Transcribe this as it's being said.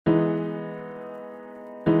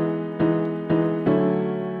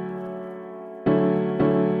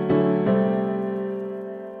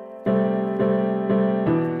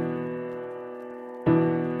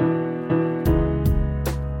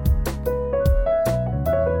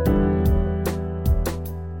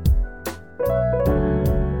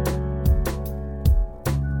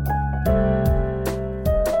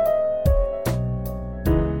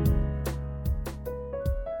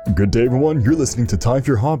Good day, everyone. You're listening to Time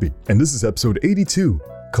for Your Hobby, and this is episode 82,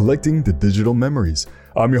 Collecting the Digital Memories.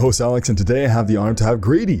 I'm your host, Alex, and today I have the honor to have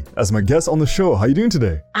Grady as my guest on the show. How you doing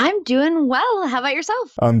today? I'm doing well. How about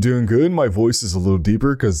yourself? I'm doing good. My voice is a little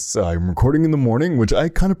deeper because I'm recording in the morning, which I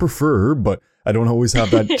kind of prefer, but I don't always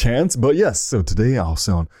have that chance. But yes, so today I'll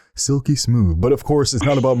sound silky smooth. But of course, it's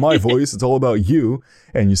not about my voice. It's all about you.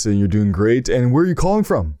 And you say you're doing great. And where are you calling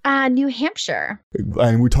from? New Hampshire.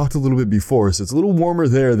 And we talked a little bit before, so it's a little warmer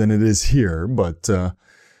there than it is here. But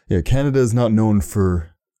yeah, Canada is not known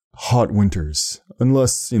for hot winters,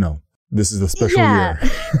 unless, this is a special year.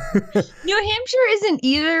 New Hampshire isn't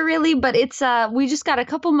either really, but it's we just got a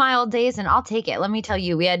couple mild days and I'll take it. Let me tell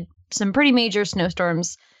you, we had some pretty major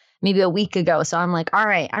snowstorms maybe a week ago. So I'm like, all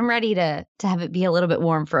right, I'm ready to have it be a little bit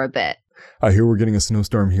warm for a bit. I hear we're getting a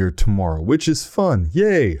snowstorm here tomorrow, which is fun.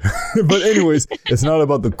 Yay. But anyways, it's not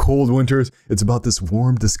about the cold winters. It's about this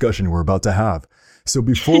warm discussion we're about to have. So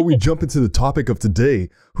before we jump into the topic of today,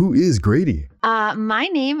 who is Grady? My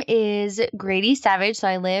name is Grady Savage. So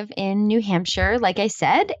I live in New Hampshire, like I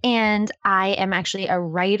said, and I am actually a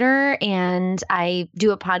writer and I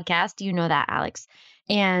do a podcast. You know that, Alex.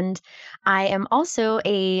 And I am also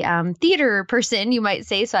a theater person, you might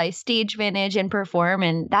say. So I stage manage and perform,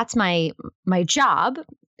 and that's my job.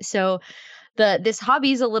 So this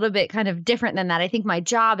hobby is a little bit kind of different than that. I think my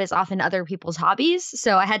job is often other people's hobbies.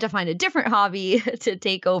 So I had to find a different hobby to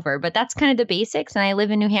take over. But that's kind of the basics. And I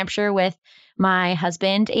live in New Hampshire with my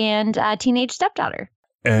husband and teenage stepdaughter.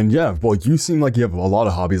 And yeah, well, you seem like you have a lot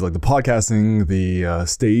of hobbies, like the podcasting, the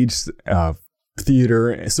stage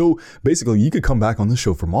theater. So basically, you could come back on the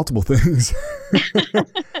show for multiple things.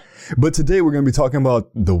 But today we're going to be talking about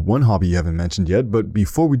the one hobby you haven't mentioned yet. But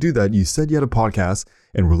before we do that, you said you had a podcast,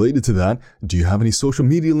 and related to that, do you have any social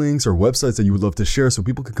media links or websites that you would love to share so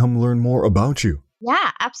people can come learn more about you?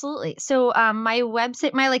 Yeah, absolutely. So my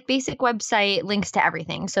website, my basic website links to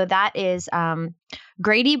everything. So that is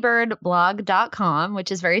gradybirdblog.com,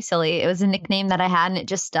 which is very silly. It was a nickname that I had and it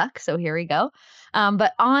just stuck. So here we go.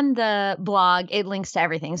 But on the blog, it links to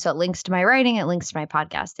everything. So it links to my writing, it links to my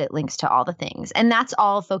podcast, it links to all the things. And that's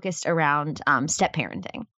all focused around step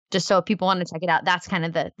parenting. Just so if people want to check it out, that's kind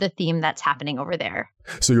of the theme that's happening over there.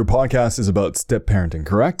 So your podcast is about step parenting,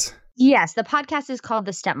 correct? Yes, the podcast is called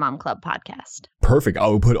the Stepmom Club Podcast. Perfect. I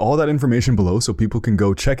will put all that information below so people can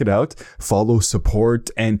go check it out, follow, support,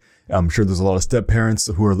 and I'm sure there's a lot of step parents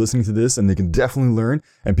who are listening to this and they can definitely learn.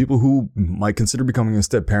 And people who might consider becoming a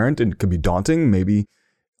step parent, and it can be daunting. Maybe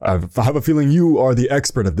I have a feeling you are the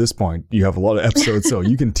expert at this point. You have a lot of episodes, so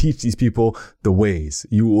you can teach these people the ways.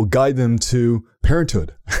 You will guide them to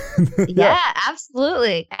parenthood. Yeah,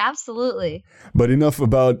 absolutely. Absolutely. But enough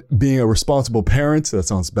about being a responsible parent. That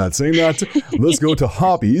sounds bad saying that. Let's go to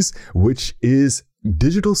hobbies, which is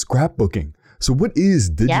digital scrapbooking. So what is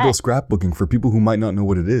digital scrapbooking for people who might not know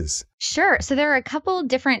what it is? Sure. So there are a couple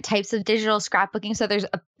different types of digital scrapbooking. So there's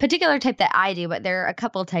a particular type that I do, but there are a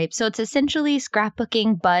couple types. So it's essentially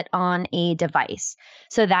scrapbooking, but on a device.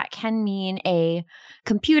 So that can mean a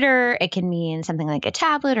computer. It can mean something like a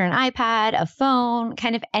tablet or an iPad, a phone,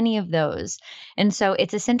 kind of any of those. And so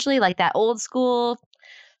it's essentially like that old school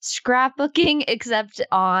scrapbooking, except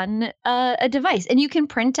on a device. And you can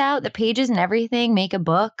print out the pages and everything, make a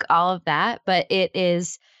book, all of that. But it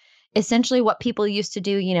is essentially what people used to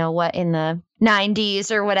do, what in the 90s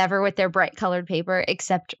or whatever with their bright colored paper,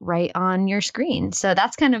 except right on your screen. So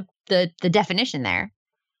that's kind of the definition there.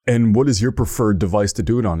 And what is your preferred device to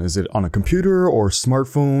do it on? Is it on a computer or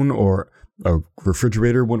smartphone or a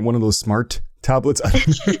refrigerator, one of those smart tablets?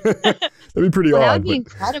 That'd be pretty odd. That would be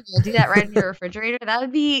incredible. Do that right in your refrigerator. That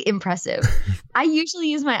would be impressive. I usually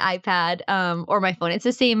use my iPad or my phone. It's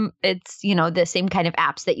the same. It's, the same kind of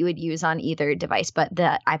apps that you would use on either device, but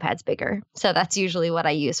the iPad's bigger. So that's usually what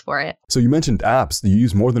I use for it. So you mentioned apps. Do you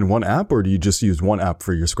use more than one app, or do you just use one app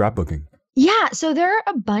for your scrapbooking? Yeah. So there are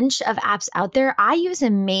a bunch of apps out there. I use a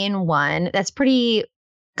main one that's pretty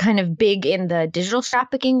kind of big in the digital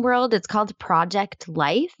scrapbooking world. It's called Project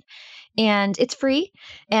Life. And it's free,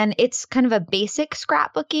 and it's kind of a basic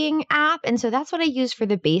scrapbooking app. And so that's what I use for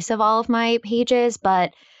the base of all of my pages.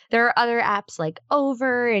 But there are other apps like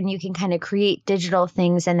Over, and you can kind of create digital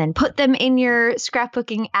things and then put them in your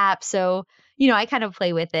scrapbooking app. So, I kind of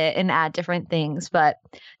play with it and add different things. But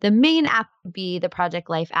the main app would be the Project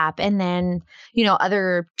Life app, and then,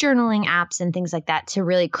 other journaling apps and things like that to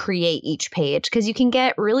really create each page, because you can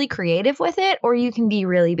get really creative with it, or you can be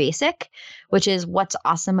really basic, which is what's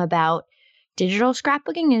awesome about digital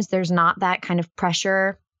scrapbooking is there's not that kind of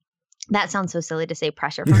pressure. That sounds so silly to say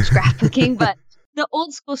pressure from scrapbooking, but the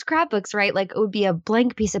old school scrapbooks, right? Like it would be a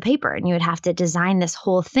blank piece of paper and you would have to design this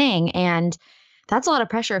whole thing. And that's a lot of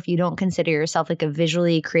pressure if you don't consider yourself like a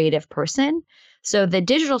visually creative person. So the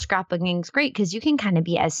digital scrapbooking is great because you can kind of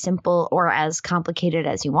be as simple or as complicated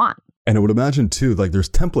as you want. And I would imagine too, like there's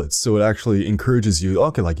templates. So it actually encourages you,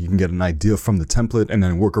 okay, like you can get an idea from the template and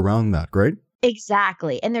then work around that, right?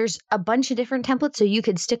 Exactly. And there's a bunch of different templates. So you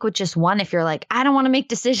could stick with just one if you're like, I don't want to make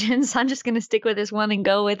decisions. I'm just going to stick with this one and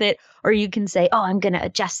go with it. Or you can say, oh, I'm going to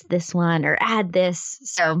adjust this one or add this.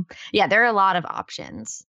 So yeah, there are a lot of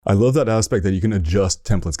options. I love that aspect that you can adjust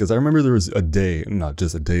templates because I remember there was a day, not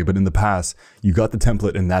just a day, but in the past, you got the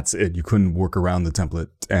template and that's it. You couldn't work around the template.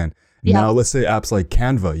 And now let's say apps like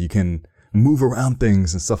Canva, you can move around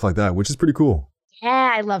things and stuff like that, which is pretty cool.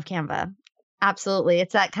 Yeah, I love Canva. Absolutely.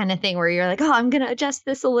 It's that kind of thing where you're like, oh, I'm going to adjust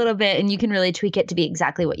this a little bit and you can really tweak it to be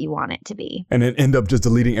exactly what you want it to be. And then end up just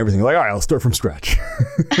deleting everything. Like, all right, I'll start from scratch.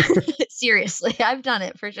 Seriously, I've done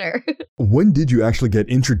it for sure. When did you actually get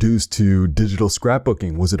introduced to digital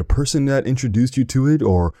scrapbooking? Was it a person that introduced you to it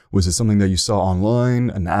or was it something that you saw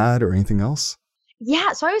online, an ad or anything else?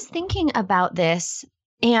 Yeah, so I was thinking about this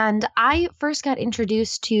and I first got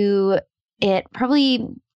introduced to it probably,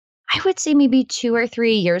 I would say maybe 2 or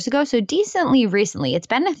 3 years ago. So decently recently. It's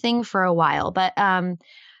been a thing for a while, but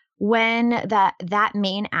when that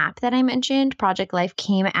main app that I mentioned, Project Life,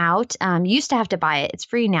 came out, you used to have to buy it. It's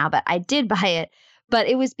free now, but I did buy it. But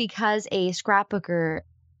it was because a scrapbooker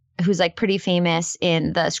who's like pretty famous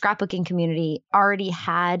in the scrapbooking community already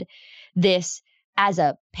had this as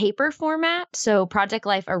a paper format. So Project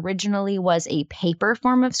Life originally was a paper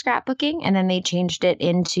form of scrapbooking, and then they changed it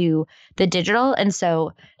into the digital. And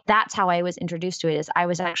so that's how I was introduced to it. Is I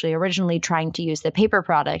was actually originally trying to use the paper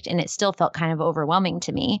product and it still felt kind of overwhelming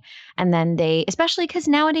to me. And then they, especially because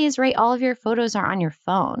nowadays, right, all of your photos are on your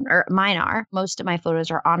phone, or mine are. Most of my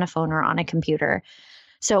photos are on a phone or on a computer.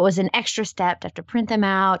 So it was an extra step to have to print them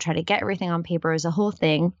out, try to get everything on paper. It was a whole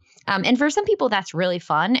thing. And for some people, that's really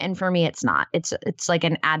fun. And for me, it's not. It's like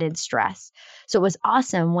an added stress. So it was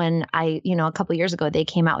awesome when a couple years ago, they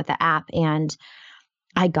came out with the app and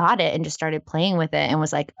I got it and just started playing with it and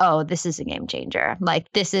was like, oh, this is a game changer.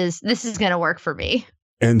 Like this is going to work for me.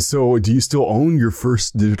 And so do you still own your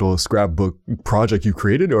first digital scrapbook project you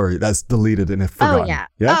created or that's deleted and forgotten? Oh,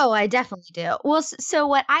 yeah. Oh, I definitely do. Well, so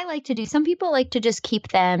what I like to do, some people like to just keep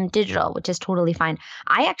them digital, which is totally fine.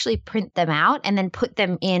 I actually print them out and then put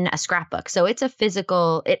them in a scrapbook. So it's a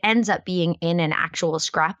physical, it ends up being in an actual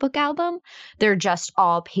scrapbook album. They're just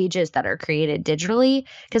all pages that are created digitally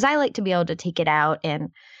because I like to be able to take it out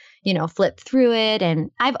and flip through it.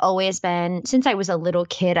 And I've always been, since I was a little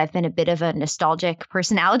kid, I've been a bit of a nostalgic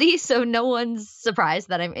personality. So no one's surprised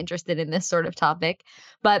that I'm interested in this sort of topic.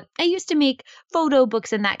 But I used to make photo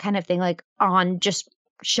books and that kind of thing, like on just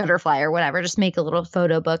Shutterfly or whatever, just make a little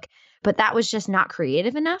photo book. But that was just not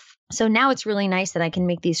creative enough. So now it's really nice that I can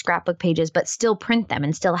make these scrapbook pages, but still print them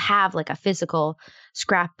and still have like a physical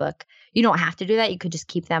scrapbook. You don't have to do that. You could just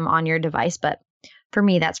keep them on your device. But for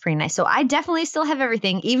me, that's pretty nice. So I definitely still have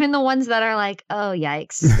everything, even the ones that are like, oh,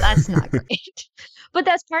 yikes, that's not great. But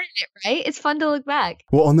that's part of it, right? It's fun to look back.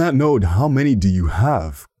 Well, on that note, how many do you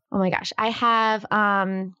have? Oh my gosh. I have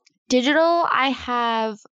digital. I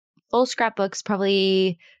have full scrapbooks,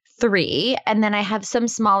 probably 3. And then I have some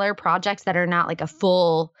smaller projects that are not like a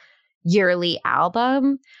full yearly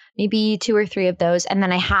album, maybe 2 or 3 of those. And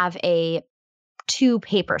then I have 2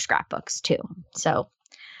 paper scrapbooks too. So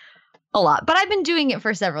a lot, but I've been doing it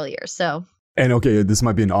for several years. So, and okay, this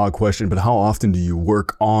might be an odd question, but how often do you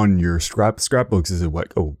work on your scrapbooks? Is it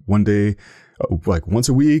like one day, like once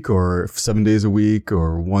a week, or 7 days a week,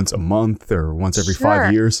 or once a month, or once every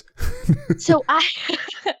 5 years? So I'm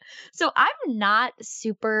not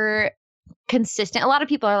super consistent. A lot of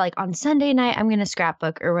people are like, on Sunday night, I'm going to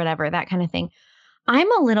scrapbook or whatever, that kind of thing.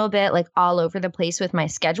 I'm a little bit like all over the place with my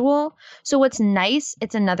schedule. So what's nice,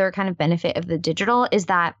 it's another kind of benefit of the digital, is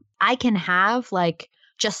that I can have like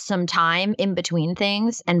just some time in between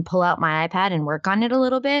things and pull out my iPad and work on it a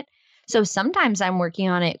little bit. So sometimes I'm working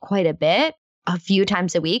on it quite a bit, a few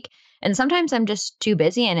times a week. And sometimes I'm just too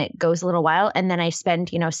busy and it goes a little while. And then I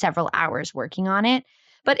spend, several hours working on it.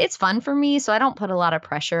 But it's fun for me, so I don't put a lot of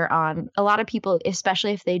pressure on a lot of people,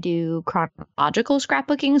 especially if they do chronological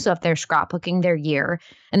scrapbooking. So if they're scrapbooking their year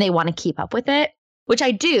and they want to keep up with it, which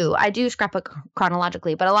I do scrapbook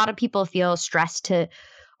chronologically, but a lot of people feel stressed to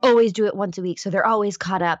always do it once a week. So they're always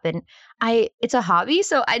caught up, and it's a hobby.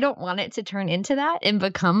 So I don't want it to turn into that and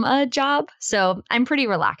become a job. So I'm pretty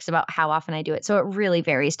relaxed about how often I do it. So it really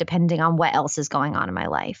varies depending on what else is going on in my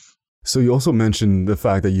life. So you also mentioned the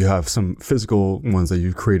fact that you have some physical ones that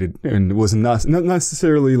you've created, and it was not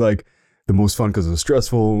necessarily like the most fun because it was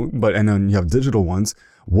stressful, and then you have digital ones.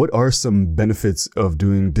 What are some benefits of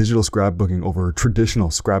doing digital scrapbooking over traditional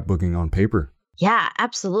scrapbooking on paper? Yeah,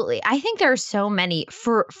 absolutely. I think there are so many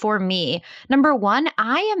for me. Number one,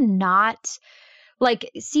 I am not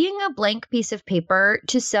like seeing a blank piece of paper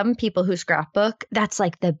to some people who scrapbook, that's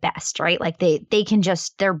like the best, right? Like they can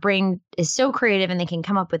just their brain is so creative and they can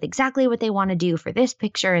come up with exactly what they want to do for this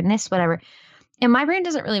picture and this whatever. And my brain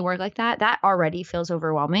doesn't really work like that. That already feels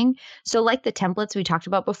overwhelming. So like the templates we talked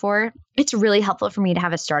about before, it's really helpful for me to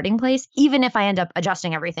have a starting place, even if I end up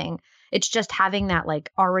adjusting everything. It's just having that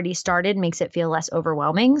like already started makes it feel less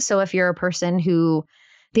overwhelming. So if you're a person who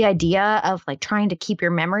the idea of like trying to keep your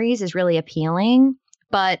memories is really appealing,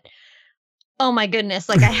 but oh my goodness,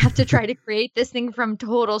 like I have to try to create this thing from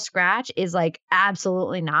total scratch is like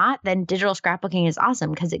absolutely not, then digital scrapbooking is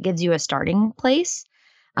awesome because it gives you a starting place.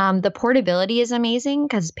 The portability is amazing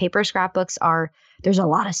because paper scrapbooks there's a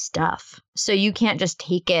lot of stuff. So you can't just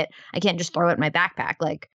take it. I can't just throw it in my backpack.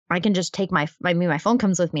 Like I can just take my phone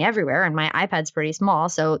comes with me everywhere and my iPad's pretty small.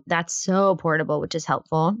 So that's so portable, which is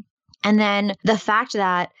helpful. And then the fact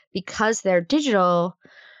that because they're digital,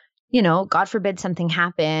 God forbid something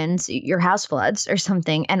happens, your house floods or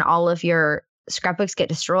something, and all of your scrapbooks get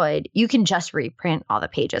destroyed, you can just reprint all the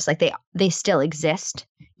pages. Like they still exist,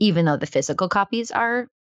 even though the physical copies are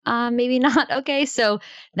maybe not okay. So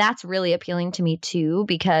that's really appealing to me too,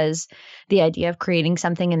 because the idea of creating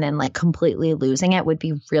something and then like completely losing it would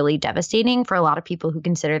be really devastating for a lot of people who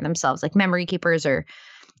consider themselves like memory keepers or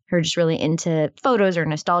who are just really into photos or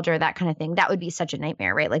nostalgia or that kind of thing. That would be such a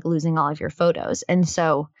nightmare, right? Like losing all of your photos. And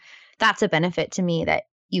so that's a benefit to me that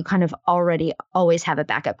you kind of already always have a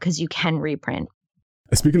backup because you can reprint.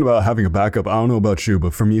 Speaking about having a backup, I don't know about you,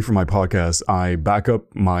 but for me, for my podcast, I back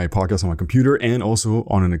up my podcast on my computer and also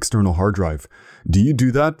on an external hard drive. Do you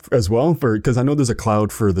do that as well? Because I know there's a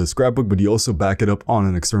cloud for the scrapbook, but do you also back it up on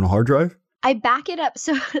an external hard drive? I back it up.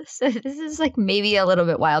 So this is like maybe a little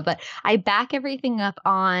bit wild, but I back everything up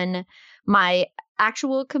on my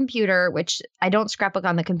actual computer, which I don't scrapbook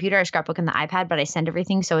on the computer. I scrapbook on the iPad, but I send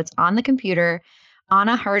everything. So it's on the computer, on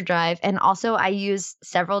a hard drive. And also I use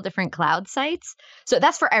several different cloud sites. So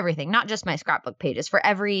that's for everything, not just my scrapbook pages. For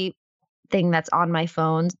everything that's on my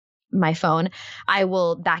phone, I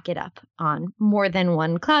will back it up on more than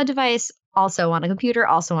one cloud device, also on a computer,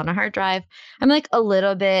 also on a hard drive. I'm like a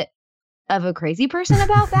little bit of a crazy person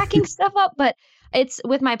about backing stuff up, but it's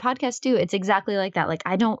with my podcast too. It's exactly like that. Like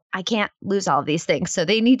I can't lose all of these things. So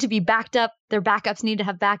they need to be backed up. Their backups need to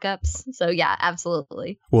have backups. So yeah,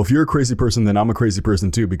 absolutely. Well, if you're a crazy person, then I'm a crazy person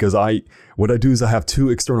too, because what I do is I have two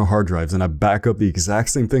external hard drives and I back up the exact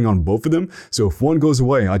same thing on both of them. So if one goes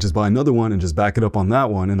away, I just buy another one and just back it up on that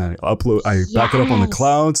one. And I back it up on the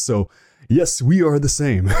cloud. So yes, we are the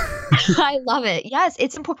same. I love it. Yes,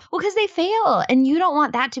 it's important. Well, because they fail, and you don't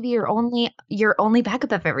want that to be your only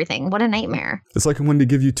backup of everything. What a nightmare! It's like when they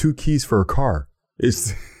give you two keys for a car.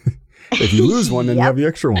 It's if you lose one, then you have the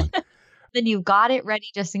extra one. Then you've got it ready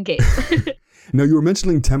just in case. Now, you were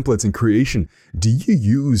mentioning templates and creation. Do you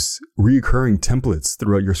use recurring templates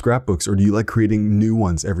throughout your scrapbooks, or do you like creating new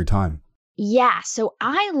ones every time? Yeah, so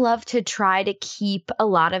I love to try to keep a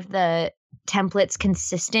lot of the templates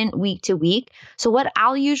consistent week to week. So what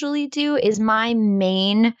I'll usually do is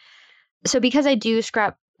so because I do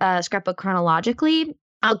scrapbook chronologically,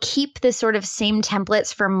 I'll keep the sort of same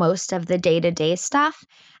templates for most of the day-to-day stuff.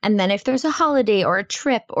 And then if there's a holiday or a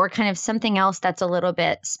trip or kind of something else that's a little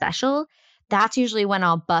bit special, that's usually when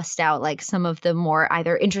I'll bust out like some of the more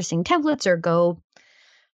either interesting templates or go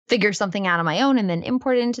figure something out on my own and then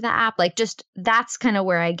import it into the app. Like just that's kind of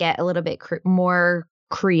where I get a little bit more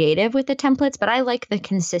creative with the templates, but I like the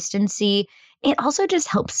consistency. It also just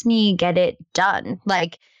helps me get it done.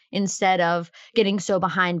 Like instead of getting so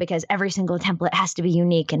behind because every single template has to be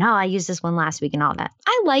unique and I used this one last week and all that.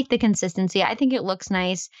 I like the consistency. I think it looks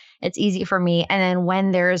nice. It's easy for me. And then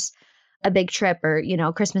when there's a big trip or,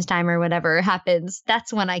 Christmas time or whatever happens,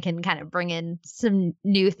 that's when I can kind of bring in some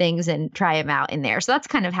new things and try them out in there. So that's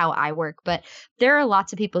kind of how I work. But there are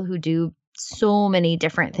lots of people who do so many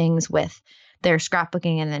different things with their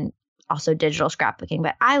scrapbooking and then also digital scrapbooking.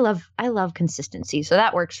 But I love consistency. So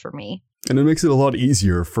that works for me. And it makes it a lot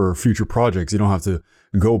easier for future projects. You don't have to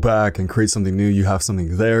go back and create something new. You have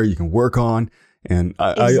something there you can work on. And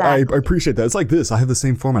I appreciate that. It's like this. I have the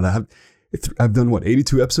same format. I've done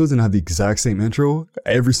 82 episodes and I have the exact same intro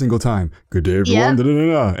every single time. Good day, everyone.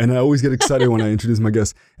 Yep. And I always get excited when I introduce my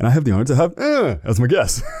guest. And I have the honor to have as my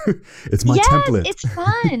guest. It's my template. It's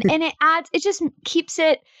fun. And it just keeps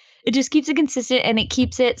it consistent and it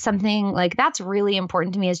keeps it something like that's really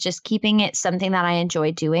important to me is just keeping it something that I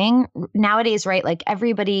enjoy doing nowadays, right? Like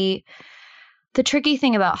everybody, the tricky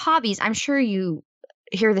thing about hobbies, I'm sure you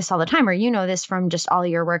hear this all the time, or you know this from just all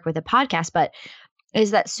your work with the podcast, but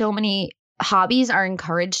is that so many hobbies are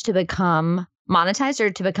encouraged to become monetized or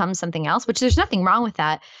to become something else, which there's nothing wrong with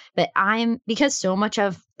that. But because so much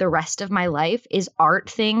of the rest of my life is art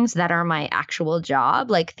things that are my actual job,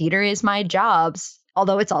 like theater is my jobs,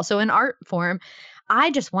 although it's also an art form.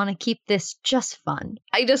 I just want to keep this just fun.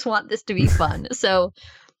 I just want this to be fun. So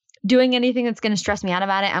doing anything that's going to stress me out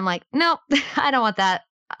about it, I'm like, no, I don't want that.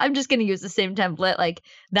 I'm just going to use the same template. Like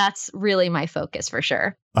that's really my focus for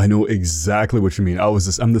sure. I know exactly what you mean.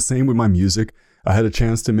 I'm the same with my music. I had a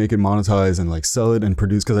chance to make it monetize and like sell it and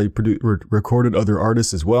produce because I recorded other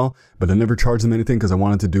artists as well, but I never charged them anything because I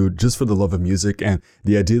wanted to do it just for the love of music. And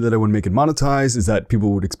the idea that I would make it monetize is that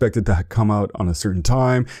people would expect it to come out on a certain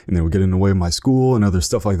time and they would get in the way of my school and other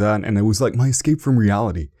stuff like that. And it was like my escape from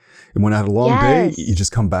reality. And when I had a long day, you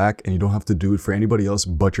just come back and you don't have to do it for anybody else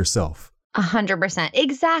but yourself. 100%.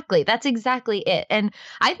 Exactly. That's exactly it. And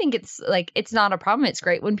I think it's not a problem. It's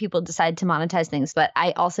great when people decide to monetize things, but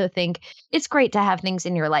I also think it's great to have things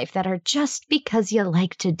in your life that are just because you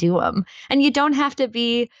like to do them. And you don't have to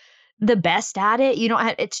be the best at it.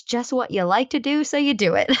 It's just what you like to do, so you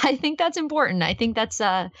do it. I think that's important. I think that's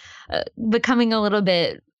becoming a little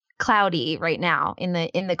bit cloudy right now in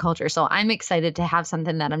the culture. So I'm excited to have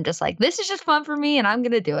something that I'm just like, this is just fun for me and I'm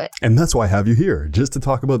going to do it. And that's why I have you here, just to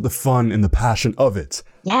talk about the fun and the passion of it.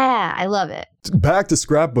 Yeah, I love it. Back to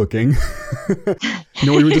scrapbooking.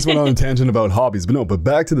 We just went on a tangent about hobbies, but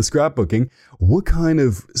back to the scrapbooking. What kind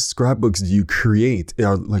of scrapbooks do you create?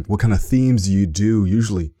 Like, what kind of themes do you do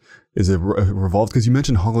usually? Is it revolved? Because you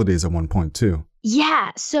mentioned holidays at one point too. Yeah.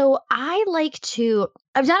 So I've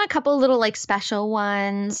done a couple little like special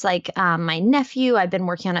ones, like my nephew, I've been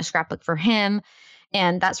working on a scrapbook for him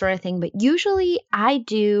and that sort of thing. But usually I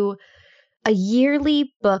do a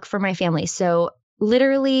yearly book for my family. So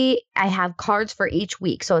literally I have cards for each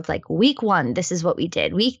week. So it's like week 1, this is what we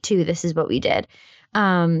did. Week 2, this is what we did.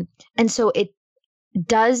 And so it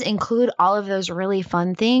does include all of those really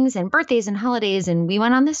fun things and birthdays and holidays. And we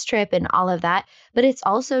went on this trip and all of that. But it's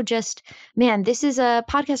also just, man, this is a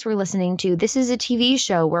podcast we're listening to. This is a TV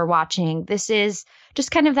show we're watching. This is just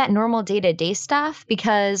kind of that normal day-to-day stuff.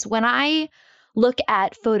 Because when I look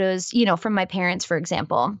at photos, from my parents, for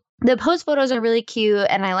example, the post photos are really cute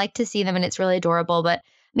and I like to see them and it's really adorable. But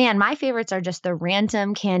man, my favorites are just the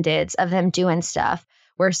random candids of them doing stuff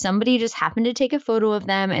where somebody just happened to take a photo of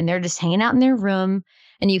them and they're just hanging out in their room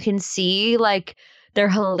and you can see like their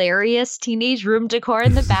hilarious teenage room decor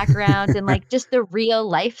in the background and like just the real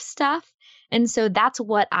life stuff. And so that's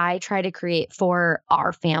what I try to create for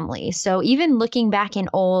our family. So even looking back in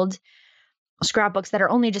old scrapbooks that are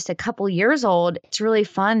only just a couple years old, it's really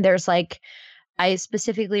fun. There's like, I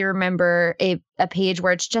specifically remember a page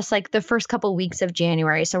where it's just like the first couple weeks of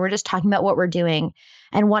January. So we're just talking about what we're doing.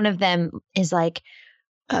 And one of them is like,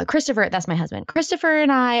 Christopher, that's my husband. Christopher and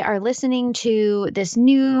I are listening to this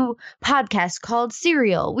new podcast called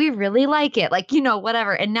Serial. We really like it. Like,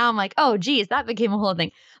 whatever. And now I'm like, oh, geez, that became a whole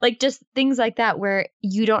thing. Like just things like that where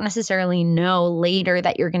you don't necessarily know later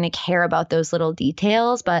that you're going to care about those little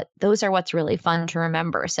details, but those are what's really fun to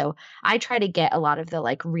remember. So I try to get a lot of the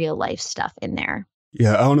like real life stuff in there.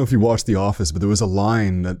 Yeah, I don't know if you watched The Office, but there was a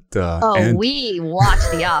line that... we watched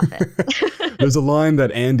The Office. There's a line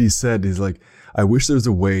that Andy said. He's like, I wish there's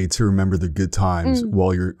a way to remember the good times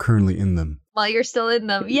while you're currently in them. While you're still in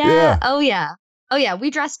them. Yeah. Oh, yeah. Oh, yeah.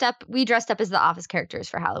 We dressed up as the Office characters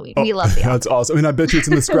for Halloween. We love The Office. That's awesome. I mean, I bet you it's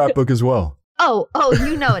in the scrapbook as well. Oh,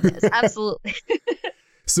 it is. Absolutely.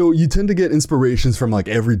 So you tend to get inspirations from like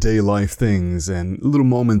everyday life things and little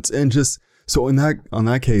moments. And just so on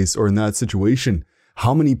that case or in that situation,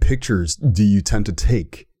 how many pictures do you tend to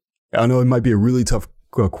take? I know it might be a really tough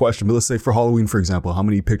question, but let's say for Halloween, for example, how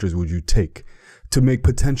many pictures would you take to make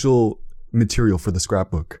potential material for the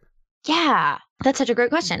scrapbook? Yeah, that's such a great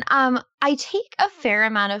question. I take a fair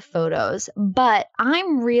amount of photos, but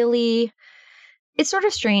it's sort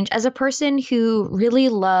of strange as a person who really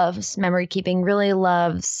loves memory keeping, really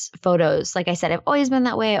loves photos. Like I said, I've always been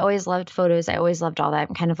that way. I always loved photos. I always loved all that.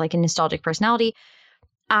 I'm kind of like a nostalgic personality.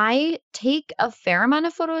 I take a fair amount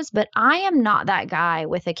of photos, but I am not that guy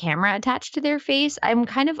with a camera attached to their face. I'm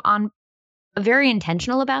kind of very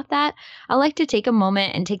intentional about that. I like to take a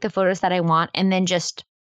moment and take the photos that I want and then just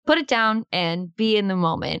put it down and be in the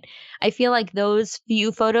moment. I feel like those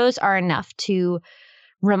few photos are enough to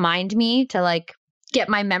remind me to like get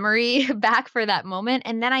my memory back for that moment.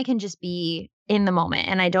 And then I can just be in the moment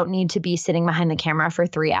and I don't need to be sitting behind the camera for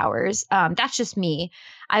 3 hours. That's just me.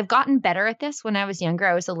 I've gotten better at this. When I was younger,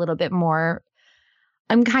 I was a little bit more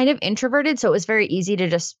I'm kind of introverted, so it was very easy to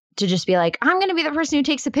just be like, I'm going to be the person who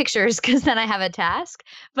takes the pictures because then I have a task.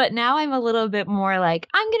 But now I'm a little bit more like,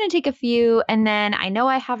 I'm going to take a few and then I know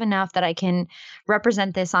I have enough that I can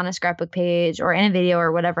represent this on a scrapbook page or in a video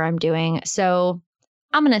or whatever I'm doing. So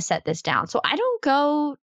I'm going to set this down. So I don't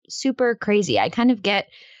go super crazy. I kind of get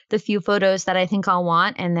the few photos that I think I'll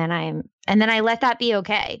want and then I let that be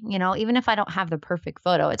okay. You know, even if I don't have the perfect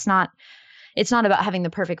photo, it's not about having the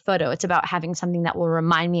perfect photo. It's about having something that will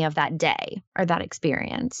remind me of that day or that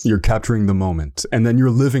experience. You're capturing the moment and then you're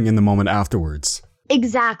living in the moment afterwards.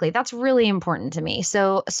 Exactly. That's really important to me.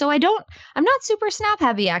 So I'm not super snap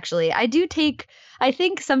heavy, actually. I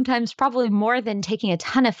think sometimes probably more than taking a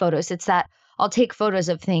ton of photos, it's that I'll take photos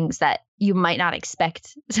of things that you might not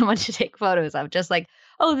expect someone to take photos of. Just like,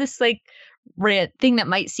 oh, this like thing that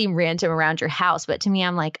might seem random around your house. But to me,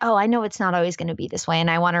 I'm like, oh, I know it's not always going to be this way.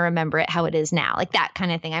 And I want to remember it how it is now. Like that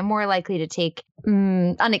kind of thing. I'm more likely to take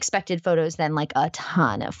unexpected photos than like a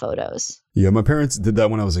ton of photos. Yeah, my parents did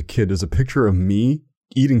that when I was a kid. There's a picture of me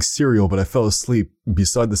eating cereal, but I fell asleep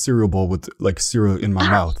beside the cereal bowl with like cereal in my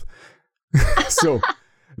mouth. So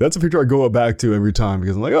that's a picture I go back to every time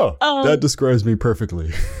because I'm like, oh, that describes me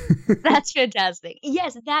perfectly. That's fantastic.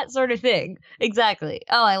 Yes, that sort of thing. Exactly.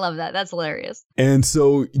 Oh, I love that. That's hilarious. And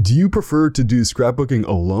so do you prefer to do scrapbooking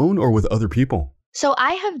alone or with other people? So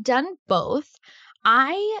I have done both.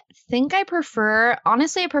 I think I prefer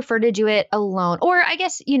to do it alone. Or I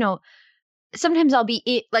guess, you know, sometimes I'll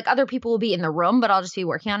be like other people will be in the room, but I'll just be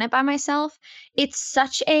working on it by myself. It's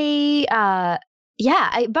such a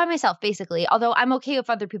by myself, basically, although I'm okay if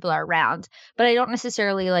other people are around, but I don't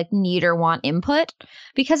necessarily like need or want input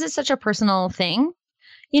because it's such a personal thing,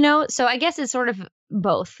 you know? So I guess it's sort of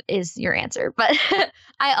both is your answer, but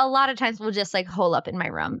I a lot of times will just like hole up in my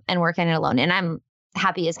room and work on it alone. And I'm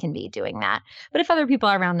happy as can be doing that. But if other people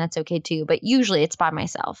are around, that's okay too. But usually it's by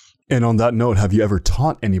myself. And on that note, have you ever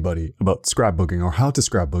taught anybody about scrapbooking or how to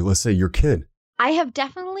scrapbook? Let's say your kid. I have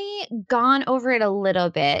definitely gone over it a little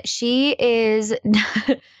bit. She is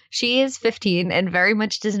 15 and very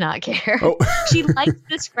much does not care. Oh. She likes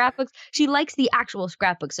the scrapbooks. She likes the actual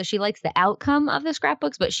scrapbooks. So she likes the outcome of the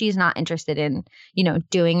scrapbooks, but she's not interested in, you know,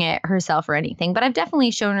 doing it herself or anything. But I've definitely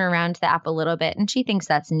shown her around the app a little bit and she thinks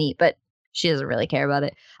that's neat, but she doesn't really care about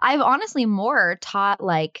it. I've honestly more taught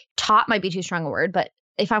might be too strong a word, but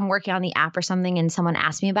if I'm working on the app or something and someone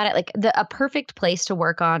asks me about it, like a perfect place to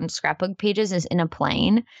work on scrapbook pages is in a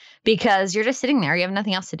plane because you're just sitting there. You have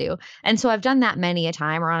nothing else to do. And so I've done that many a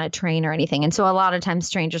time or on a train or anything. And so a lot of times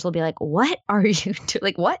strangers will be like, what are you doing?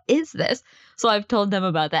 Like, what is this? So I've told them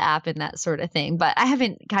about the app and that sort of thing. But I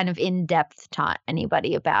haven't kind of in-depth taught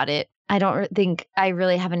anybody about it. I don't think I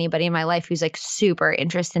really have anybody in my life who's like super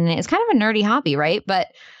interested in it. It's kind of a nerdy hobby, right? But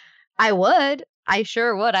I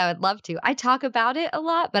sure would. I would love to. I talk about it a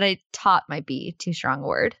lot, but taught might be too strong a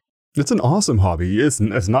word. It's an awesome hobby. It's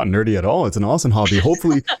not nerdy at all. It's an awesome hobby.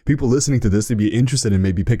 Hopefully people listening to this would be interested and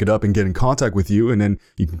maybe pick it up and get in contact with you. And then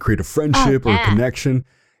you can create a friendship or a connection.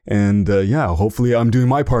 And hopefully I'm doing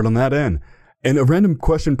my part on that end. And a random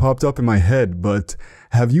question popped up in my head, but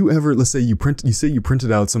have you ever, let's say you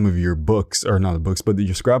printed out some of your books, or not the books, but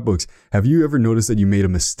your scrapbooks. Have you ever noticed that you made a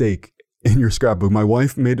mistake in your scrapbook? My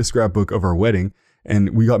wife made a scrapbook of our wedding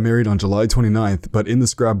and we got married on July 29th, but in the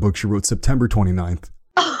scrapbook, she wrote September 29th.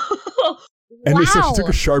 And wow. So she took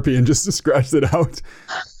a Sharpie and just scratched it out.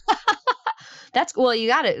 That's well, you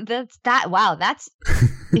got it. Wow, that's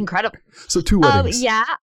incredible. So 2 weddings. Yeah.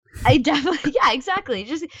 I definitely, yeah, exactly.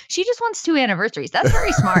 She just wants 2 anniversaries. That's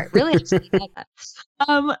very smart. Really.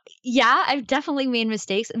 Yeah, I've definitely made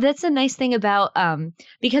mistakes. That's a nice thing about,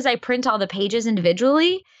 because I print all the pages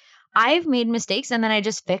individually, I've made mistakes and then I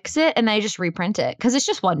just fix it and then I just reprint it because it's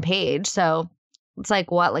just one page. So it's like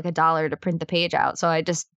 $1 to print the page out. So I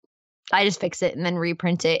just fix it and then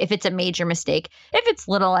reprint it if it's a major mistake. If it's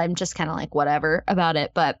little, I'm just kind of like whatever about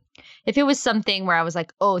it. But if it was something where I was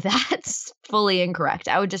like, oh, that's fully incorrect,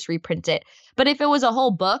 I would just reprint it. But if it was a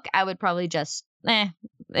whole book, I would probably just,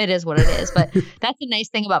 it is what it is. But that's the nice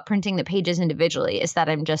thing about printing the pages individually is that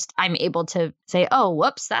I'm able to say, oh,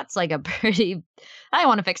 whoops, that's like I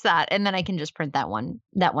want to fix that. And then I can just print that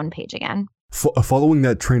one page again. Following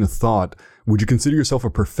that train of thought, would you consider yourself a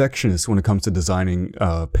perfectionist when it comes to designing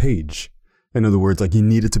a page? In other words, like you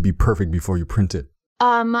need it to be perfect before you print it.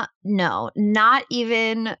 No, not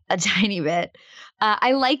even a tiny bit.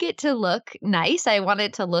 I like it to look nice. I want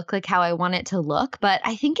it to look like how I want it to look, but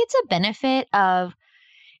I think it's a benefit of,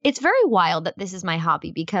 it's very wild that this is my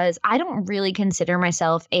hobby because I don't really consider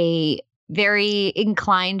myself a very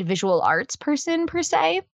inclined visual arts person per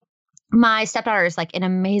se. my stepdaughter is like an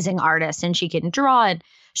amazing artist and she can draw and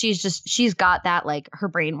she's got that, like her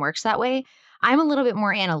brain works that way. I'm a little bit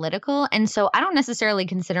more analytical. And so I don't necessarily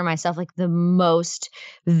consider myself like the most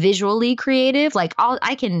visually creative. Like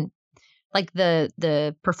I can like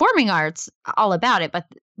the performing arts, all about it,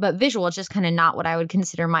 but visual is just kind of not what I would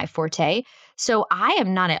consider my forte. So I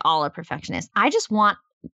am not at all a perfectionist. I just want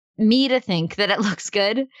me to think that it looks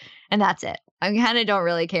good and that's it. I kind of don't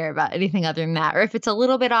really care about anything other than that. Or if it's a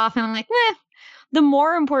little bit off and I'm like, meh. The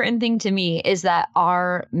more important thing to me is that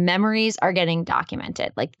our memories are getting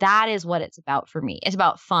documented. Like that is what it's about for me. It's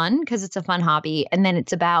about fun because it's a fun hobby. And then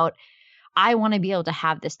it's about, I want to be able to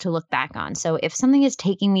have this to look back on. So if something is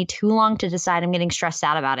taking me too long to decide, I'm getting stressed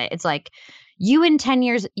out about it. It's like, you in 10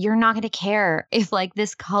 years, you're not going to care if like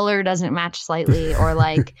this color doesn't match slightly or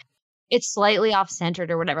like it's slightly off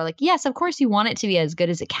centered or whatever. Like, yes, of course you want it to be as good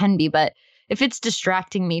as it can be, but if it's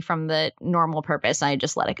distracting me from the normal purpose, I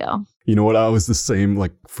just let it go. You know what? I was the same.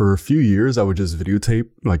 Like for a few years, I would just videotape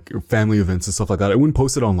like family events and stuff like that. I wouldn't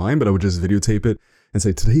post it online, but I would just videotape it and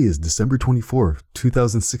say, today is December 24th,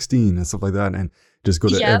 2016 and stuff like that. And just go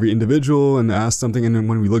to every individual and ask something. And then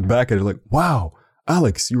when we look back at it, like, wow,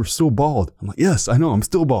 Alex, you were still bald. I'm like, yes, I know I'm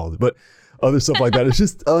still bald. But other stuff like that. It's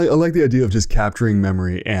just, I like the idea of just capturing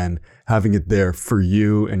memory and having it there for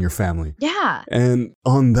you and your family. Yeah. And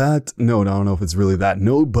on that note, I don't know if it's really that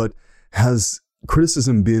note, but has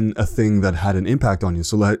criticism been a thing that had an impact on you?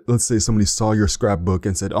 So let's say somebody saw your scrapbook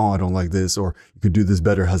and said, oh, I don't like this, or you could do this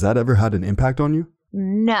better. Has that ever had an impact on you?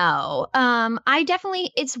 No.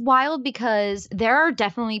 It's wild because there are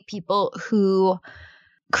definitely people who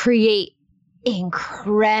create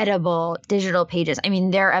incredible digital pages. I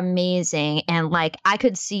mean, they're amazing. And like, I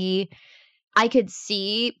could see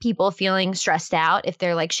people feeling stressed out if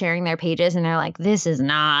they're like sharing their pages and they're like, this is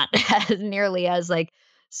not as nearly as like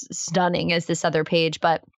stunning as this other page.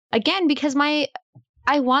 But again, because I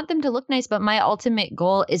want them to look nice, but my ultimate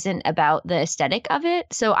goal isn't about the aesthetic of it.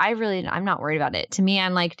 So I'm not worried about it. To me,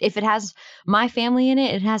 I'm like, if it has my family in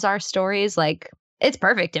it, it has our stories, like it's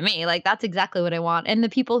perfect to me. Like that's exactly what I want. And the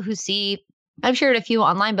people who see, I've shared a few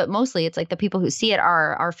online, but mostly it's like the people who see it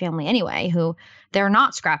are our family anyway, who they're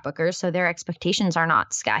not scrapbookers. So their expectations are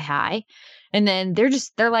not sky high. And then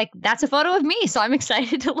they're like, that's a photo of me. So I'm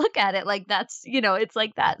excited to look at it. Like that's, it's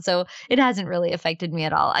like that. So it hasn't really affected me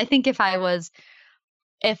at all. I think if I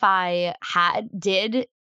did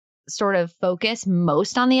sort of focus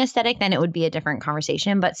most on the aesthetic, then it would be a different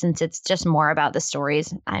conversation. But since it's just more about the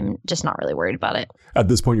stories, I'm just not really worried about it. At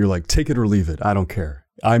this point, you're like, take it or leave it. I don't care.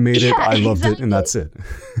 I made it. I loved it. And that's it.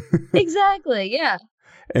 Exactly. Yeah.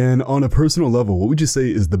 And on a personal level, what would you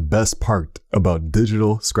say is the best part about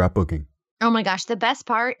digital scrapbooking? Oh my gosh. The best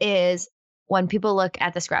part is when people look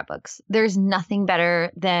at the scrapbooks. There's nothing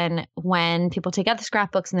better than when people take out the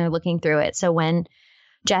scrapbooks and they're looking through it. So when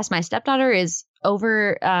Jess, my stepdaughter, is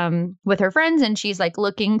over with her friends and she's like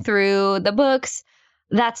looking through the books,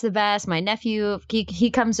 that's the best. My nephew,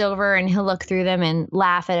 he comes over and he'll look through them and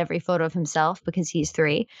laugh at every photo of himself because he's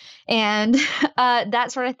 3. And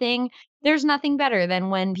that sort of thing. There's nothing better than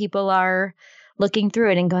when people are looking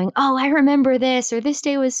through it and going, oh, I remember this, or this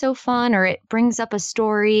day was so fun, or it brings up a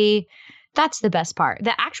story. That's the best part.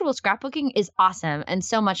 The actual scrapbooking is awesome and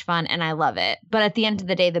so much fun, and I love it. But at the end of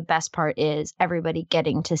the day, the best part is everybody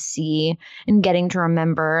getting to see and getting to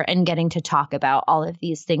remember and getting to talk about all of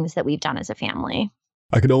these things that we've done as a family.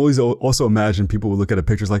 I could always also imagine people would look at a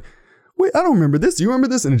pictures like, wait, I don't remember this. Do you remember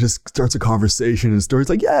this? And it just starts a conversation and stories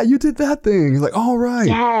like, yeah, you did that thing. It's like, all right.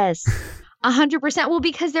 Yes, 100%. Well,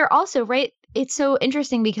 because they're also, right, it's so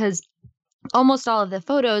interesting because almost all of the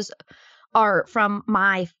photos are from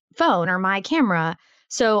my phone or my camera.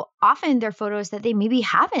 So often they're photos that they maybe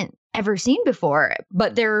haven't ever seen before,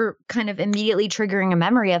 but they're kind of immediately triggering a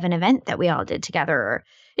memory of an event that we all did together.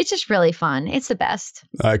 It's just really fun. It's the best.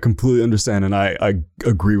 I completely understand. And I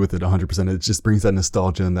agree with it 100%. It just brings that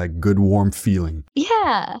nostalgia and that good, warm feeling.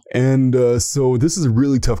 Yeah. And so this is a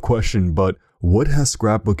really tough question, but what has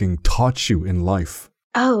scrapbooking taught you in life?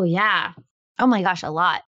 Oh, yeah. Oh my gosh, a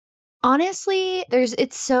lot. Honestly,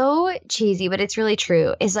 it's so cheesy, but it's really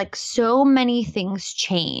true. It's like so many things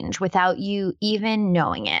change without you even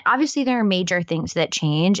knowing it. Obviously, there are major things that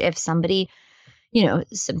change if somebody,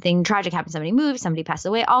 something tragic happens, somebody moves, somebody passes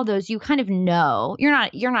away, all those you kind of know.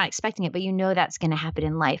 You're not expecting it, but you know that's going to happen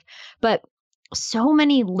in life. But so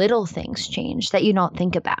many little things change that you don't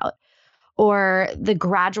think about. Or the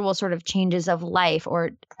gradual sort of changes of life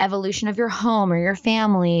or evolution of your home or your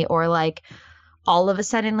family, or like all of a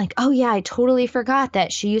sudden, like, oh yeah, I totally forgot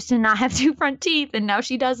that she used to not have 2 front teeth and now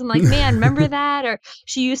she does. And like, man, remember that? Or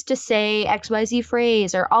she used to say XYZ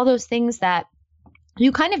phrase, or all those things that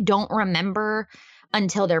you kind of don't remember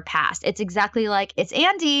until they're past. It's exactly like, it's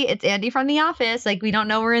Andy from the office. Like, we don't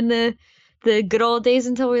know we're in the good old days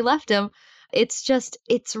until we left him.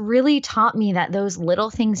 It's really taught me that those little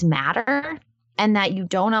things matter and that you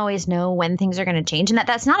don't always know when things are going to change, and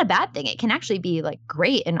that's not a bad thing. It can actually be like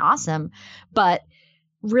great and awesome, but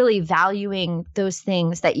really valuing those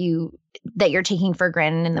things that you're taking for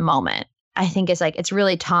granted in the moment, I think is like, it's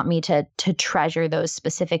really taught me to treasure those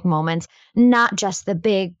specific moments, not just the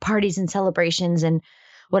big parties and celebrations and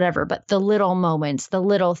whatever, but the little moments, the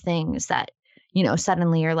little things that,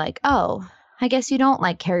 suddenly you're like, oh, I guess you don't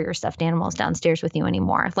like carry your stuffed animals downstairs with you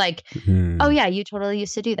anymore. Like, oh yeah, you totally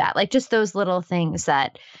used to do that. Like, just those little things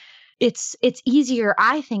that it's easier.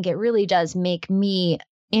 I think it really does make me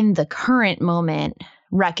in the current moment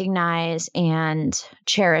recognize and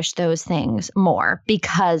cherish those things more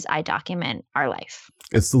because I document our life.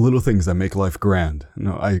 It's the little things that make life grand.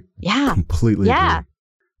 No, I completely agree.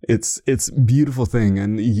 It's a beautiful thing.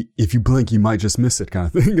 And if you blink, you might just miss it kind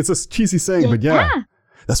of thing. It's a cheesy saying, but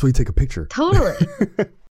that's why you take a picture. Totally.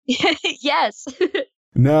 Yes.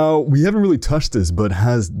 Now, we haven't really touched this, but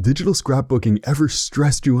has digital scrapbooking ever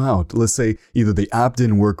stressed you out? Let's say either the app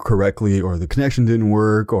didn't work correctly or the connection didn't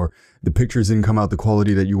work or the pictures didn't come out the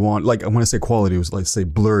quality that you want. Like, when I say quality, it was like, say,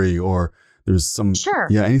 blurry or there's some... Sure.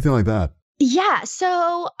 Yeah, anything like that. Yeah.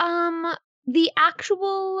 So, the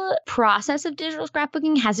actual process of digital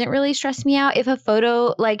scrapbooking hasn't really stressed me out. If a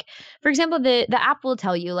photo, like, for example, the app will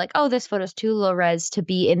tell you like, oh, this photo's too low res to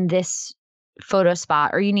be in this photo spot,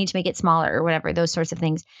 or you need to make it smaller or whatever, those sorts of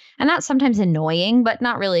things. And that's sometimes annoying, but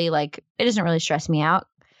not really, like, it doesn't really stress me out.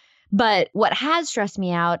 But what has stressed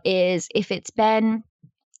me out is if it's been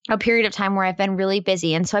a period of time where I've been really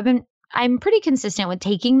busy. And so I'm pretty consistent with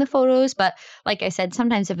taking the photos, but like I said,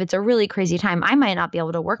 sometimes if it's a really crazy time, I might not be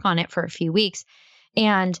able to work on it for a few weeks.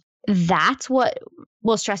 And that's what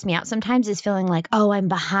will stress me out sometimes, is feeling like, oh, I'm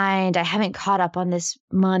behind. I haven't caught up on this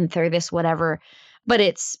month or this whatever. But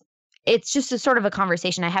it's just a sort of a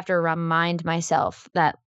conversation. I have to remind myself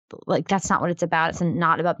that, like, that's not what it's about. It's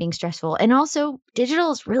not about being stressful. And also,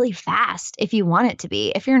 digital is really fast if you want it to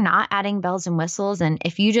be. If you're not adding bells and whistles, and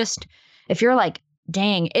if you're like,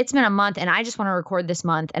 dang, it's been a month and I just want to record this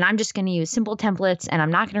month and I'm just going to use simple templates and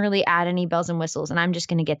I'm not going to really add any bells and whistles and I'm just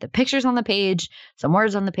going to get the pictures on the page, some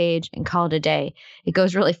words on the page, and call it a day. It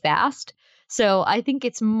goes really fast. So I think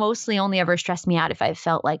it's mostly only ever stressed me out if I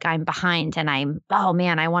felt like I'm behind and oh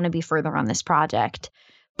man, I want to be further on this project.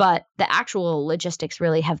 But the actual logistics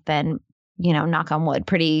really have been, knock on wood,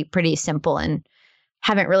 pretty simple and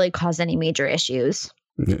haven't really caused any major issues.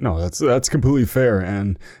 No, that's completely fair.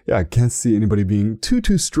 And yeah, I can't see anybody being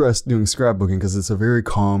too stressed doing scrapbooking because it's a very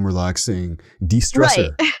calm, relaxing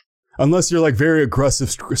de-stressor. Right. Unless you're like very aggressive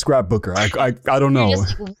scrapbooker. I don't know. You're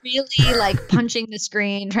just really like punching the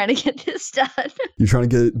screen, trying to get this done. You're trying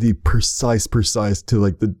to get the precise to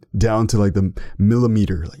like down to like the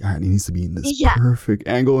millimeter. Like, all right, it needs to be in this perfect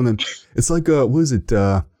angle. And then it's like, what is it?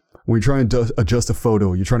 When you're trying to adjust a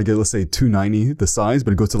photo, you're trying to get, let's say 290, the size,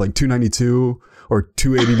 but it goes to like 292 or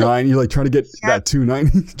 289. You're like trying to get that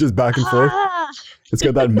 290 just back and forth. It's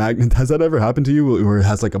got that magnet. Has that ever happened to you where it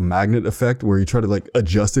has like a magnet effect where you try to like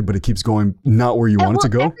adjust it, but it keeps going not where you want it to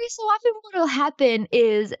go? Every so often what will happen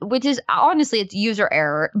is, which is honestly, it's user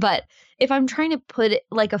error, but if I'm trying to put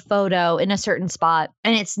like a photo in a certain spot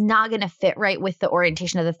and it's not going to fit right with the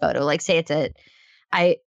orientation of the photo, like say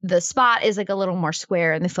the spot is like a little more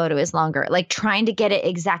square and the photo is longer, like trying to get it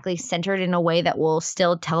exactly centered in a way that will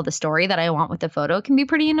still tell the story that I want with the photo can be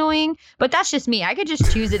pretty annoying. But that's just me. I could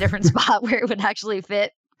just choose a different spot where it would actually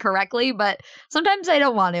fit correctly. But sometimes I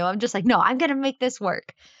don't want to. I'm just like, no, I'm going to make this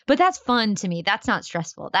work. But that's fun to me. That's not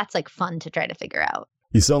stressful. That's like fun to try to figure out.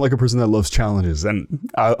 You sound like a person that loves challenges, and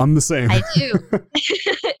I'm the same. I do.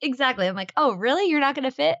 Exactly. I'm like, oh, really? You're not going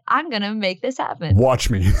to fit? I'm going to make this happen. Watch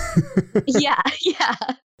me. Yeah.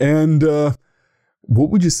 And what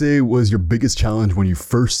would you say was your biggest challenge when you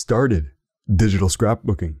first started digital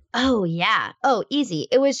scrapbooking? Oh, yeah. Oh, easy.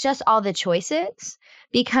 It was just all the choices,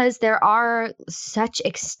 because there are such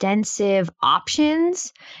extensive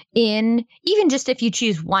options in, even just if you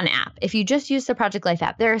choose one app. If you just use the Project Life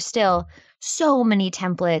app, there are still so many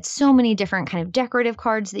templates, so many different kind of decorative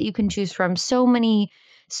cards that you can choose from, so many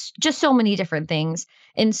different things.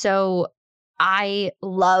 And so I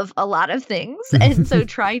love a lot of things. And so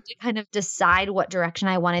trying to kind of decide what direction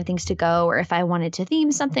I wanted things to go, or if I wanted to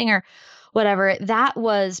theme something or whatever, that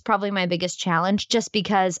was probably my biggest challenge, just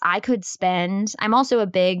because I'm also a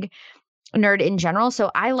big nerd in general. So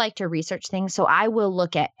I like to research things. So I will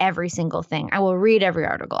look at every single thing. I will read every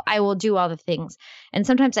article. I will do all the things. And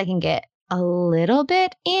sometimes I can get a little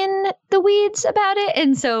bit in the weeds about it.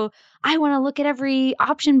 And so I want to look at every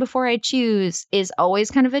option before I choose is always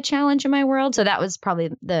kind of a challenge in my world. So that was probably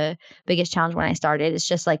the biggest challenge when I started. It's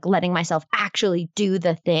just like letting myself actually do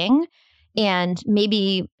the thing and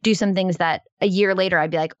maybe do some things that a year later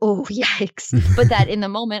I'd be like, oh, yikes. But that in the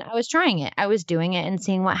moment I was trying it, I was doing it and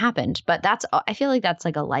seeing what happened. But I feel like that's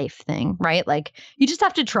like a life thing, right? Like you just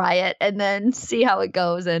have to try it and then see how it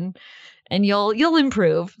goes and you'll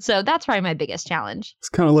improve. So that's probably my biggest challenge. It's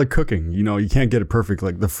kind of like cooking. You can't get it perfect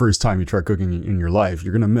like the first time you try cooking in your life.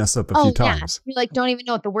 You're going to mess up a few times. You like don't even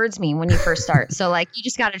know what the words mean when you first start. So like you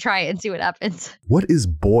just got to try it and see what happens. What is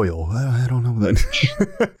boil? I don't know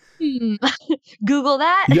that. Google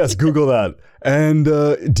that. Yes, Google that. And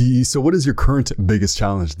so what is your current biggest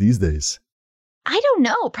challenge these days? I don't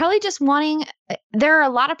know. Probably just there are a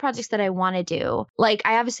lot of projects that I want to do. Like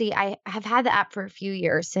I have had the app for a few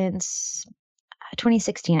years since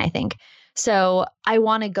 2016, I think. So I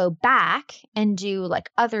want to go back and do like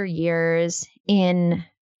other years in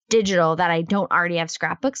digital that I don't already have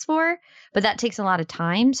scrapbooks for, but that takes a lot of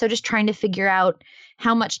time. So just trying to figure out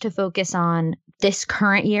how much to focus on this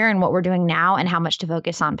current year and what we're doing now and how much to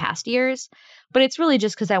focus on past years. But it's really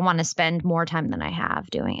just because I want to spend more time than I have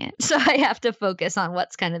doing it. So I have to focus on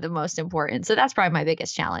what's kind of the most important. So that's probably my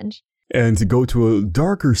biggest challenge. And to go to a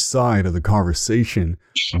darker side of the conversation,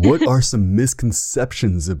 what are some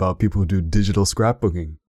misconceptions about people who do digital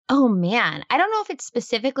scrapbooking? Oh, man. I don't know if it's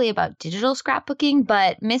specifically about digital scrapbooking,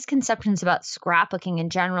 but misconceptions about scrapbooking in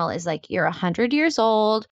general is like you're 100 years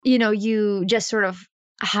old. You just sort of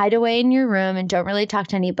hide away in your room and don't really talk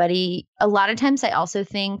to anybody. A lot of times I also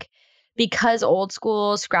think because old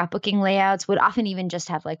school scrapbooking layouts would often even just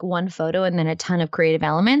have like one photo and then a ton of creative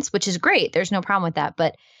elements, which is great. There's no problem with that.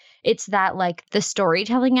 But it's that like the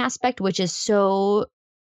storytelling aspect, which is so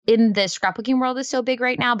in the scrapbooking world is so big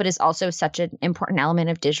right now, but is also such an important element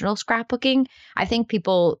of digital scrapbooking. I think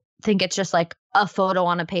people think it's just like a photo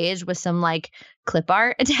on a page with some like clip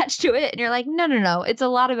art attached to it. And you're like, no. It's a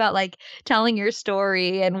lot about like telling your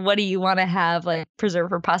story and what do you want to have like preserved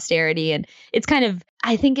for posterity. And it's kind of,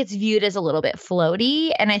 I think it's viewed as a little bit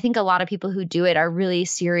floaty. And I think a lot of people who do it are really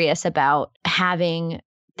serious about having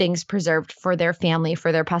things preserved for their family,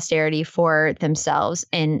 for their posterity, for themselves.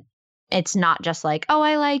 And it's not just like, oh,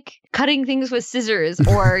 I like cutting things with scissors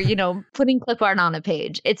or, putting clip art on a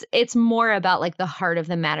page. It's more about like the heart of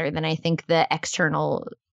the matter than I think the external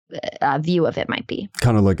view of it might be.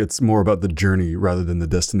 Kind of like it's more about the journey rather than the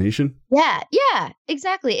destination. Yeah,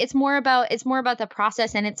 exactly. It's more about the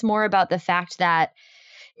process, and it's more about the fact that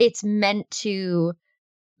it's meant to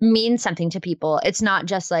mean something to people. It's not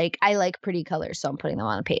just like, I like pretty colors, so I'm putting them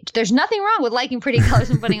on a page. There's nothing wrong with liking pretty colors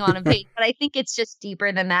and putting them on a page, but I think it's just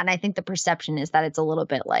deeper than that. And I think the perception is that it's a little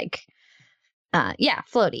bit like,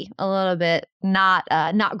 floaty, a little bit not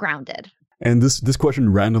grounded. And this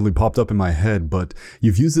question randomly popped up in my head, but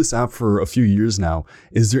you've used this app for a few years now.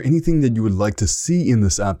 Is there anything that you would like to see in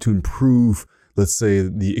this app to improve, let's say,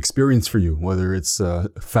 the experience for you, whether it's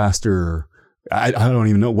faster? I don't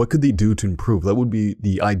even know. What could they do to improve? That would be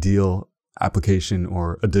the ideal application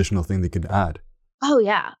or additional thing they could add. Oh,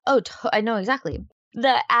 yeah. I know exactly.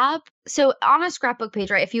 The app, so on a scrapbook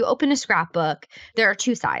page, right, if you open a scrapbook, there are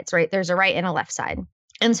two sides, right? There's a right and a left side.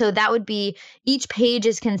 And so that would be, each page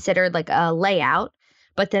is considered like a layout,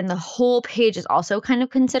 but then the whole page is also kind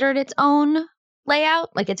of considered its own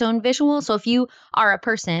layout, like its own visual. So if you are a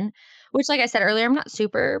person, which like I said earlier, I'm not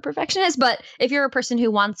super perfectionist, but if you're a person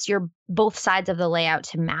who wants your both sides of the layout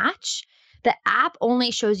to match, the app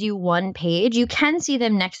only shows you one page. You can see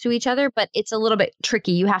them next to each other, but it's a little bit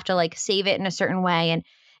tricky. You have to like save it in a certain way. And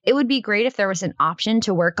it would be great if there was an option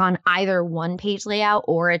to work on either one page layout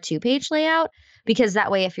or a 2-page layout, because that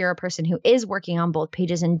way, if you're a person who is working on both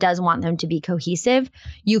pages and does want them to be cohesive,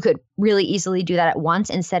 you could really easily do that at once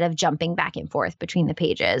instead of jumping back and forth between the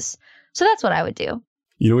pages. So that's what I would do.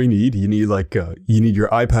 You know what you need? You need you need your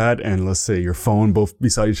iPad and let's say your phone both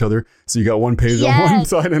beside each other. So you got one page on one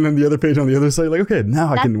side and then the other page on the other side. Like, okay,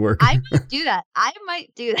 now I can work. I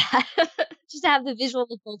might do that. Just to have the visual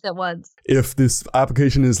of both at once. If this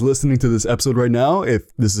application is listening to this episode right now,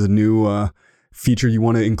 if this is a new feature you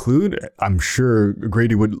want to include, I'm sure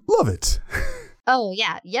Grady would love it. Oh,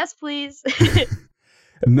 yeah. Yes, please.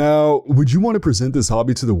 Now, would you want to present this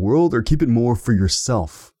hobby to the world or keep it more for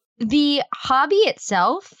yourself? The hobby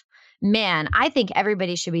itself, man, I think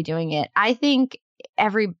everybody should be doing it. I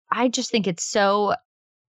just think it's so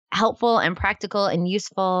helpful and practical and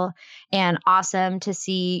useful and awesome to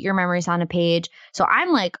see your memories on a page. So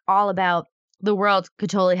I'm like all about the world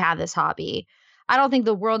could totally have this hobby. I don't think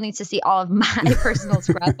the world needs to see all of my personal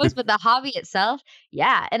scrapbooks, but the hobby itself,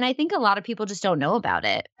 yeah. And I think a lot of people just don't know about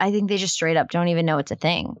it. I think they just straight up don't even know it's a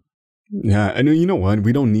thing. Yeah, I know. You know what?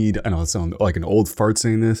 We don't need, I know it sounds like an old fart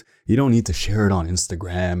saying this. You don't need to share it on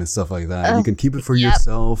Instagram and stuff like that. You can keep it for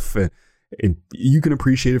yourself, and you can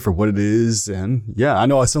appreciate it for what it is. And yeah, I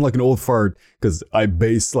know I sound like an old fart because I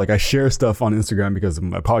share stuff on Instagram because of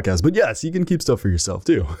my podcast. But yes, you can keep stuff for yourself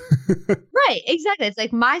too. Right, exactly. It's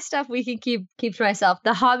like my stuff we can keep to myself.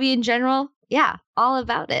 The hobby in general, yeah, all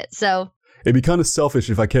about it. So it'd be kind of selfish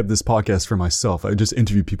if I kept this podcast for myself. I just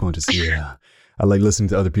interview people and just, yeah, I like listening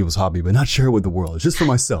to other people's hobby, but not share it with the world. It's just for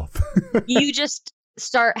myself. You just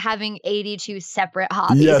start having 82 separate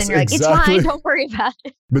hobbies, yes, and you're like, exactly. It's fine, don't worry about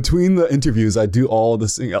it. Between the interviews, I do all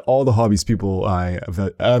the hobbies people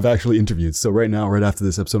I've actually interviewed. So right now, right after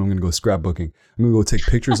this episode, I'm going to go scrapbooking. I'm going to go take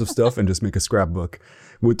pictures of stuff and just make a scrapbook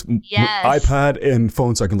with iPad and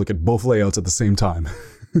phone so I can look at both layouts at the same time.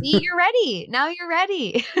 See, you're ready. Now you're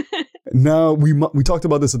ready. Now, we talked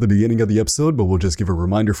about this at the beginning of the episode, but we'll just give a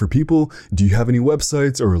reminder for people. Do you have any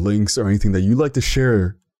websites or links or anything that you'd like to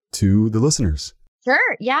share to the listeners?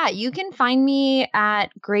 Sure. Yeah. You can find me at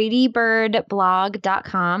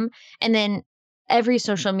gradybirdblog.com. And then every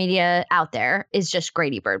social media out there is just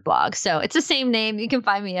Grady Bird Blog. So it's the same name. You can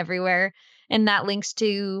find me everywhere. And that links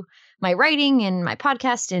to my writing and my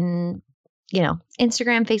podcast and,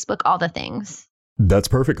 Instagram, Facebook, all the things. That's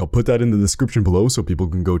perfect. I'll put that in the description below so people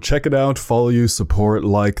can go check it out, follow you, support,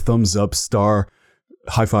 like, thumbs up, star,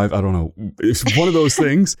 high five. I don't know. It's one of those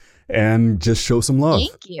things. And just show some love.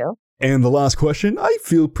 Thank you. And the last question, I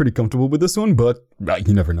feel pretty comfortable with this one, but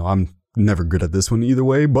you never know. I'm never good at this one either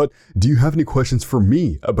way. But do you have any questions for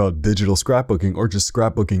me about digital scrapbooking or just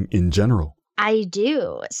scrapbooking in general? I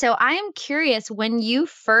do. So I am curious, when you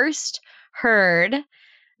first heard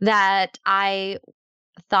that I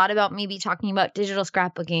thought about maybe talking about digital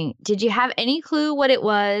scrapbooking, did you have any clue what it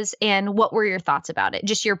was and what were your thoughts about it?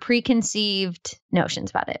 Just your preconceived notions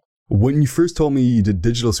about it. When you first told me you did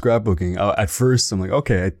digital scrapbooking, at first I'm like,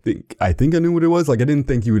 okay, I think I knew what it was. Like, I didn't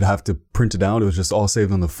think you would have to print it out. It was just all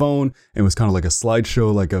saved on the phone. It was kind of like a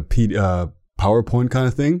slideshow, like a PowerPoint kind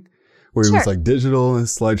of thing, where it was like digital and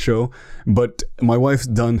slideshow. But my wife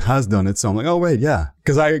has done it, so I'm like, oh wait, yeah,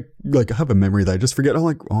 because I have a memory that I just forget. I'm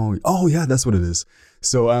like, oh yeah, that's what it is.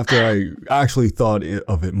 So after I actually thought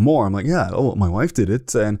of it more, I'm like, yeah, my wife did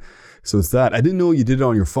it, and so it's that. I didn't know you did it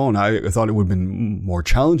on your phone. I thought it would have been more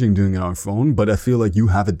challenging doing it on your phone, but I feel like you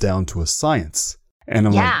have it down to a science. And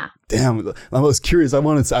I'm like, damn, I was curious. I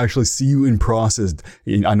wanted to actually see you in process.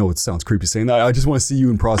 I know it sounds creepy saying that. I just want to see you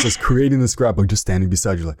in process creating the scrapbook, just standing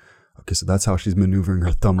beside you like, okay, so that's how she's maneuvering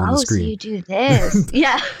her thumb on the screen. Oh, so you do this.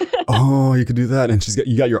 Yeah. Oh, you could do that. And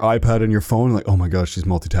you got your iPad and your phone. Like, oh my gosh, she's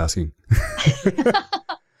multitasking.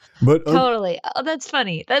 But totally. Oh, that's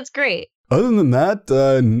funny. That's great. Other than that,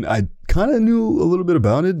 I kind of knew a little bit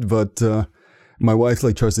about it, but my wife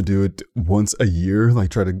tries to do it once a year,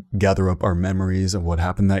 try to gather up our memories of what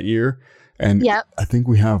happened that year. And I think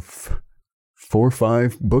we have 4 or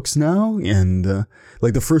 5 books now. And the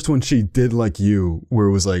first one she did like you, where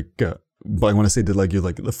it was but when I say did like you,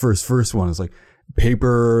 the first one is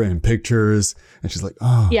paper and pictures. And she's like,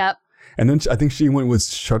 oh. Yep. And then I think she went with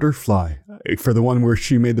Shutterfly for the one where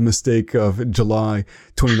she made the mistake of July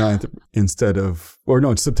 29th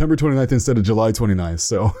September 29th instead of July 29th.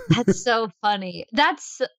 So that's so funny.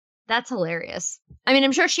 That's hilarious. I mean,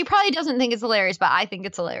 I'm sure she probably doesn't think it's hilarious, but I think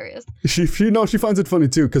it's hilarious. She finds it funny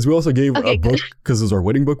too, because we also gave a book, because it was our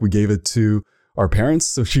wedding book. We gave it to our parents.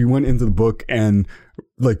 So she went into the book and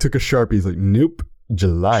took a Sharpie. He's like, nope,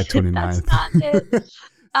 July 29th. That's not it.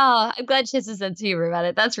 Oh, I'm glad she has a sense of humor about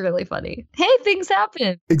it. That's really funny. Hey, things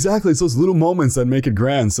happen. Exactly. It's those little moments that make it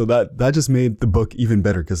grand. So that just made the book even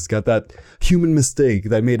better because it's got that human mistake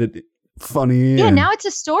that made it funny. Yeah, now it's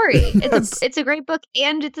a story. It's a great book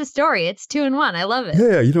and it's a story. It's 2 in 1. I love it.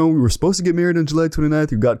 Yeah, we were supposed to get married on July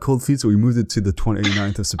 29th. We got cold feet, so we moved it to the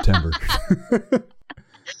 29th of September.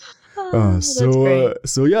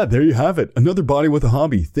 So yeah, there you have it. Another body with a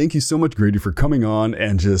hobby. Thank you so much, Grady, for coming on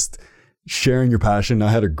and just sharing your passion.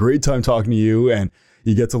 I had a great time talking to you, and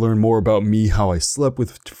you get to learn more about me, how I slept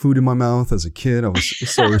with food in my mouth as a kid. I was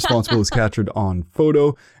so responsible, as captured on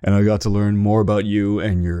photo, and I got to learn more about you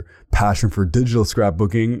and your passion for digital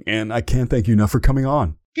scrapbooking, and I can't thank you enough for coming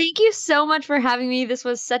on. Thank you so much for having me. This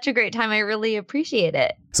was such a great time. I really appreciate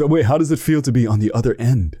it. So wait, how does it feel to be on the other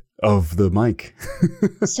end of the mic?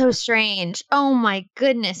 So strange. Oh my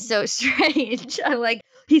goodness, so strange. I'm like,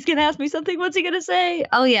 he's going to ask me something. What's he going to say?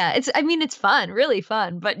 Oh yeah. It's fun, really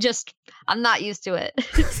fun, but just, I'm not used to it.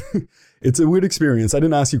 It's a weird experience. I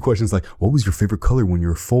didn't ask you questions like, what was your favorite color when you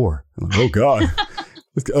were 4? I'm like, oh God.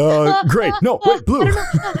 Gray. No, wait, blue.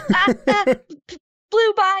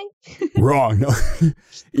 Blue, bye. Wrong. No.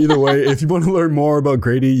 Either way, if you want to learn more about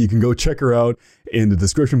Grady, you can go check her out in the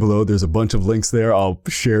description below. There's a bunch of links there I'll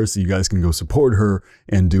share so you guys can go support her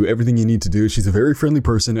and do everything you need to do. She's a very friendly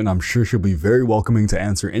person, and I'm sure she'll be very welcoming to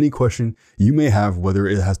answer any question you may have, whether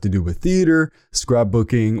it has to do with theater,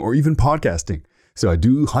 scrapbooking, or even podcasting. So I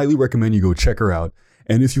do highly recommend you go check her out.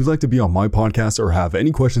 And if you'd like to be on my podcast or have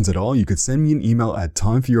any questions at all, you could send me an email at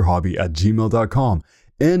timeforyourhobby@gmail.com.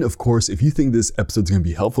 And of course, if you think this episode's going to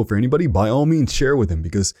be helpful for anybody, by all means, share with them,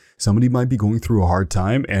 because somebody might be going through a hard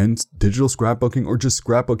time, and digital scrapbooking or just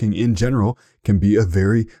scrapbooking in general can be a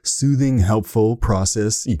very soothing, helpful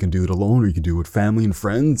process. You can do it alone, or you can do it with family and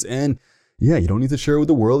friends. And yeah, you don't need to share it with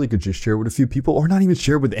the world. You could just share it with a few people, or not even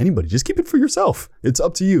share it with anybody. Just keep it for yourself. It's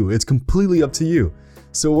up to you. It's completely up to you.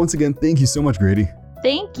 So once again, thank you so much, Grady.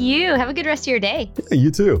 Thank you. Have a good rest of your day. Yeah,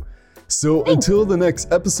 you too. So until the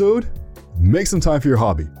next episode, make some time for your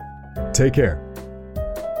hobby. Take care.